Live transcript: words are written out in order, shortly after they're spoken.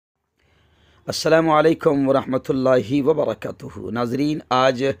अस्सलामु अलैकुम वरहमतुल्लाहि वबरकातुहू। नाजरीन,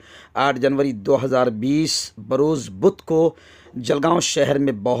 आज 8 जनवरी 2020 बरोज़ बुध को जलगांव शहर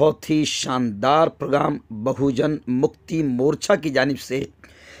में बहुत ही शानदार प्रोग्राम बहुजन मुक्ति मोर्चा की जानिब से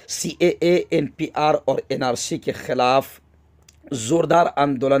CAA, NPR और NRC के ख़िलाफ़ ज़ोरदार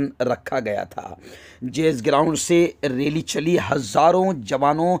आंदोलन रखा गया था। जेज ग्राउंड से रैली चली, हज़ारों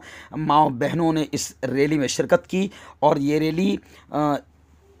जवानों माँ बहनों ने इस रैली में शिरकत की और ये रैली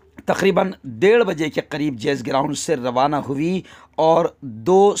तकरीबन 1:30 बजे के करीब जेज ग्राउंड से रवाना हुई और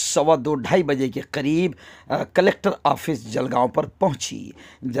 2, सवा 2, 2:30 बजे के करीब कलेक्टर ऑफिस जलगांव पर पहुंची।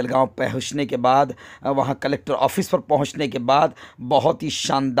 जलगांव पहुंचने के बाद वहां कलेक्टर ऑफिस पर पहुंचने के बाद बहुत ही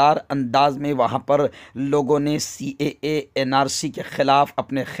शानदार अंदाज में वहां पर लोगों ने CAA, NRC के ख़िलाफ़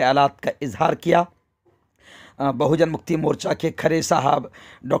अपने ख़यालात का इजहार किया। बहुजन मुक्ति मोर्चा के खरे साहब,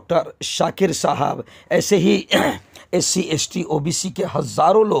 डॉक्टर शाकिर साहब, ऐसे ही SC, ST, OBC के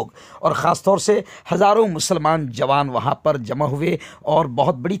हज़ारों लोग और ख़ास तौर से हज़ारों मुसलमान जवान वहाँ पर जमा हुए और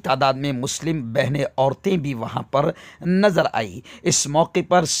बहुत बड़ी तादाद में मुस्लिम बहनें, औरतें भी वहाँ पर नज़र आई। इस मौके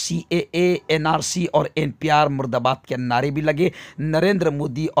पर CAA, NRC और NPR मुर्दाबाद के नारे भी लगे, नरेंद्र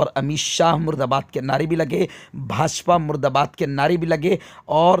मोदी और अमित शाह मुर्दाबाद के नारे भी लगे, भाजपा मुर्दाबाद के नारे भी लगे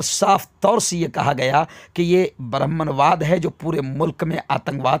और साफ तौर से ये कहा गया कि ये ब्राह्मणवाद है जो पूरे मुल्क में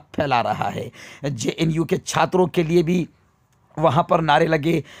आतंकवाद फैला रहा है। JNU के छात्रों के लिए भी वहाँ पर नारे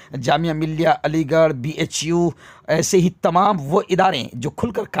लगे, जामिया मिल्लिया अलीगढ़, BHU, ऐसे ही तमाम वो इदारे जो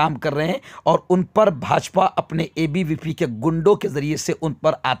खुलकर काम कर रहे हैं और उन पर भाजपा अपने ABVP के गुंडों के ज़रिए से उन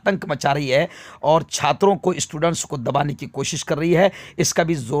पर आतंक मचा रही है और छात्रों को, स्टूडेंट्स को दबाने की कोशिश कर रही है। इसका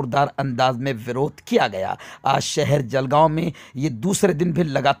भी ज़ोरदार अंदाज में विरोध किया गया। आज शहर जलगांव में ये दूसरे दिन भी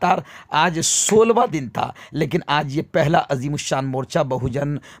लगातार, आज 16वां दिन था, लेकिन आज ये पहला अजीमुशान मोर्चा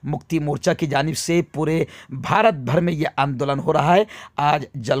बहुजन मुक्ति मोर्चा की जानिब से पूरे भारत भर में ये आंदोलन हो रहा है। आज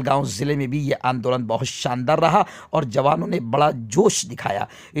जलगांव ज़िले में भी ये आंदोलन बहुत शानदार रहा और जवानों ने बड़ा जोश दिखाया।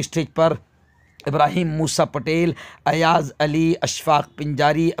 स्टेज पर इब्राहिम मूसा पटेल, अयाज अली, अशफाक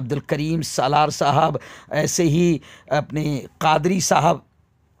पिंजारी, अब्दुल करीम सालार साहब, ऐसे ही अपने कादरी साहब,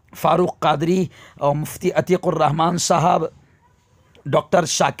 फ़ारूक कादरी और मुफ्ती अतीकुर रहमान साहब, डॉक्टर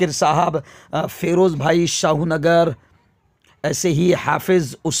शाकिर साहब, फ़िरोज़ भाई शाहूनगर, ऐसे ही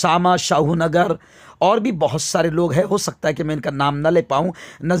हाफिज़ उसामा शाहूनगर और भी बहुत सारे लोग हैं, हो सकता है कि मैं इनका नाम ना ले पाऊँ,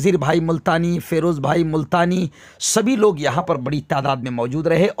 नज़ीर भाई मुल्तानी, फ़िरोज़ भाई मुल्तानी, सभी लोग यहाँ पर बड़ी तादाद में मौजूद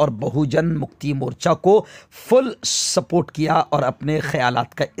रहे और बहुजन मुक्ति मोर्चा को फुल सपोर्ट किया और अपने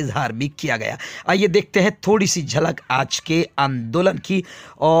ख़यालात का इजहार भी किया गया। आइए देखते हैं थोड़ी सी झलक आज के आंदोलन की।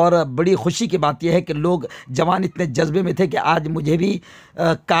 और बड़ी खुशी की बात यह है कि लोग, जवान इतने जज्बे में थे कि आज मुझे भी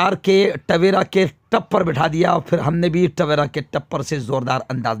कार के टवेरा के टप पर बिठा दिया और फिर हमने भी टवेरा के टप पर से ज़ोरदार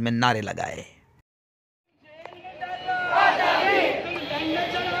अंदाज में नारे लगाए।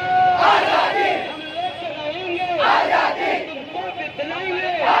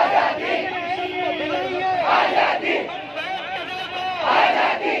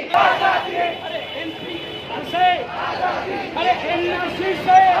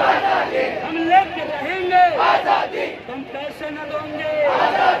 हम लेके रहेंगे आजादी, हम कैसे न देंगे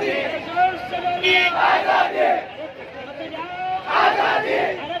आजादी, जोर से बोलिए आजादी, मत जाओ आजादी,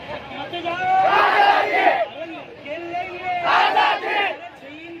 मत जाओ आजादी, खेल लेंगे आजादी,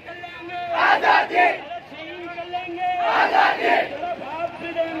 छीन कर लेंगे आजादी, छीन कर लेंगे आजादी, बाप भी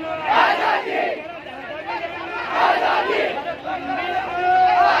देंगे आजादी, आजादी,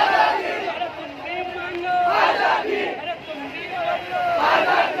 आजादी, तुम भी मांगो आजादी, तुम भी मांगो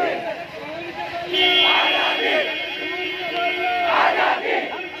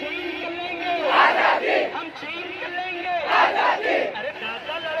आजादी, हम छीन कर लेंगे आजादी। अरे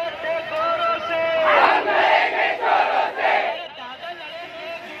दादा लड़े थे गोरों से, हम लड़ेंगे जोरों से, दादा लड़े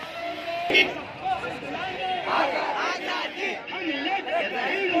थे आजादी, हम लेके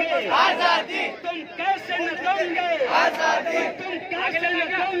रहेंगे आजादी, तुम कैसे न दोगे आजादी, तुम कैसे न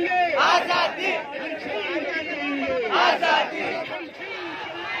दोगे आजादी, हम छीन कर लेंगे आजादी, हम छीन कर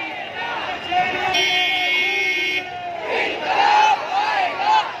लेंगे।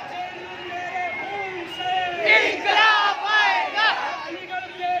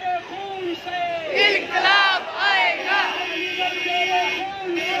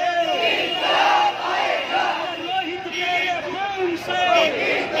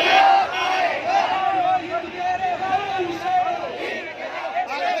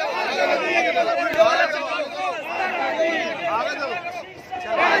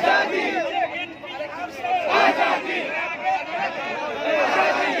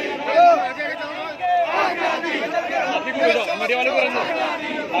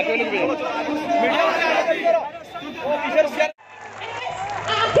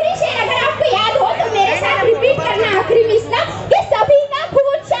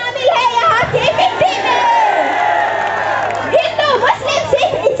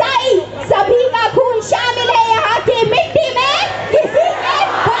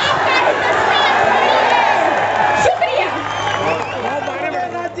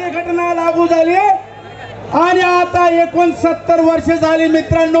 आता 69 वर्ष झाली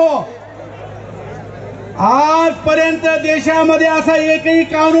मित्रांनो. आजपर्यंत देशामध्ये असा एकही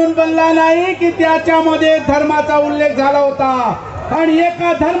कानून बनला नाही की त्याच्यामध्ये धर्माचा उल्लेख झाला होता आणि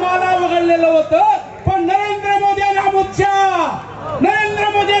एका धर्माला वगळलेलं होतं. पण नरेंद्र मोदी आणि अमित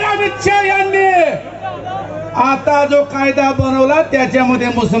शाह यांनी आता जो कायदा बनवला त्याच्यामध्ये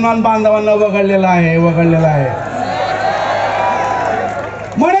मुसलमान बांधवांना वगळलेला आहे.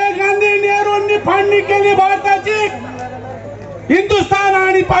 म्हणे गांधी नेहरूंनी फाळणी केली भारताची, हिंदुस्थान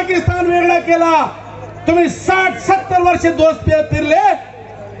आणि पाकिस्तान वेगळा केला. तुम्ही 60-70 वर्ष दोस्त फिरले,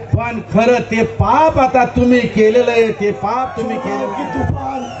 पण खरं ते पाप आता तुम्ही केलेलं आहे. ते पाप तुम्ही केलं की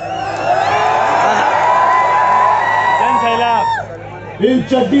तुफान. इन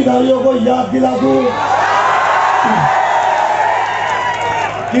चड्डीधारियों को याद दिला दूं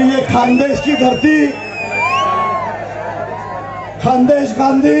कि ये खानदेश की धरती, खानदेश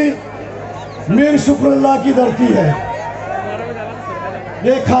गांधी मीर शुक्रल्लाह की धरती है.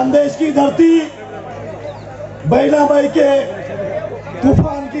 ये खानदेश की धरती बहनाबाई के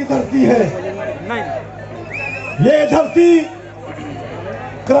तूफान की धरती है. ये धरती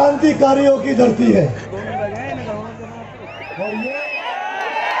क्रांतिकारियों की धरती है. और ये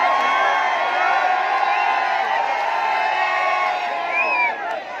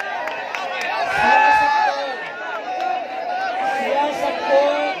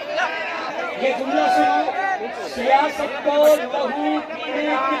ये जुमला सुनो, सियासत को लहू पीने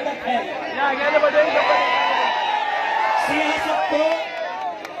की लत है.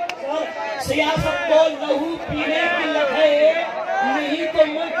 सियासत को लहू पीने की लत है, नहीं तो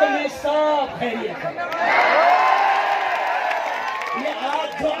मुल्क में साफ खैरियत है. ये आज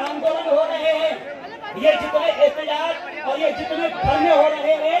जो आंदोलन हो रहे हैं, ये जितने एहतजाज और ये जितने धरने हो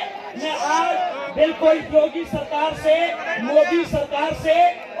रहे हैं, मैं आज बिल्कुल योगी सरकार से, मोदी सरकार से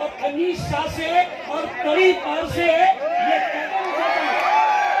और अमित शाह से और परिवार से ये कहना चाहता हूं,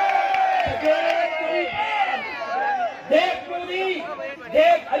 देख मोदी,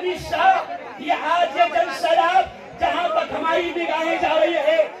 देख अमित शाह, ये आज ये जनसैलाब जहां तक हमारी निगाहें जा रही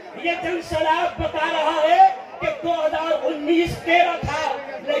है, ये जनसैलाब बता रहा है कि 2019 तेरा था,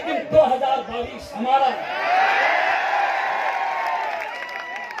 लेकिन 2022 हमारा है.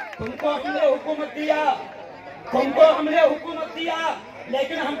 तुमको हमने हुकूमत दिया,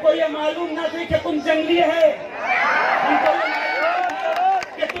 लेकिन हमको ये मालूम न थी कि तुम जंगली है. हमको ये मालूम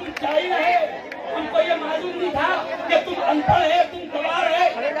कि तुम जाहिल है. हमको ये मालूम नहीं था कि तुम अनपढ़ है.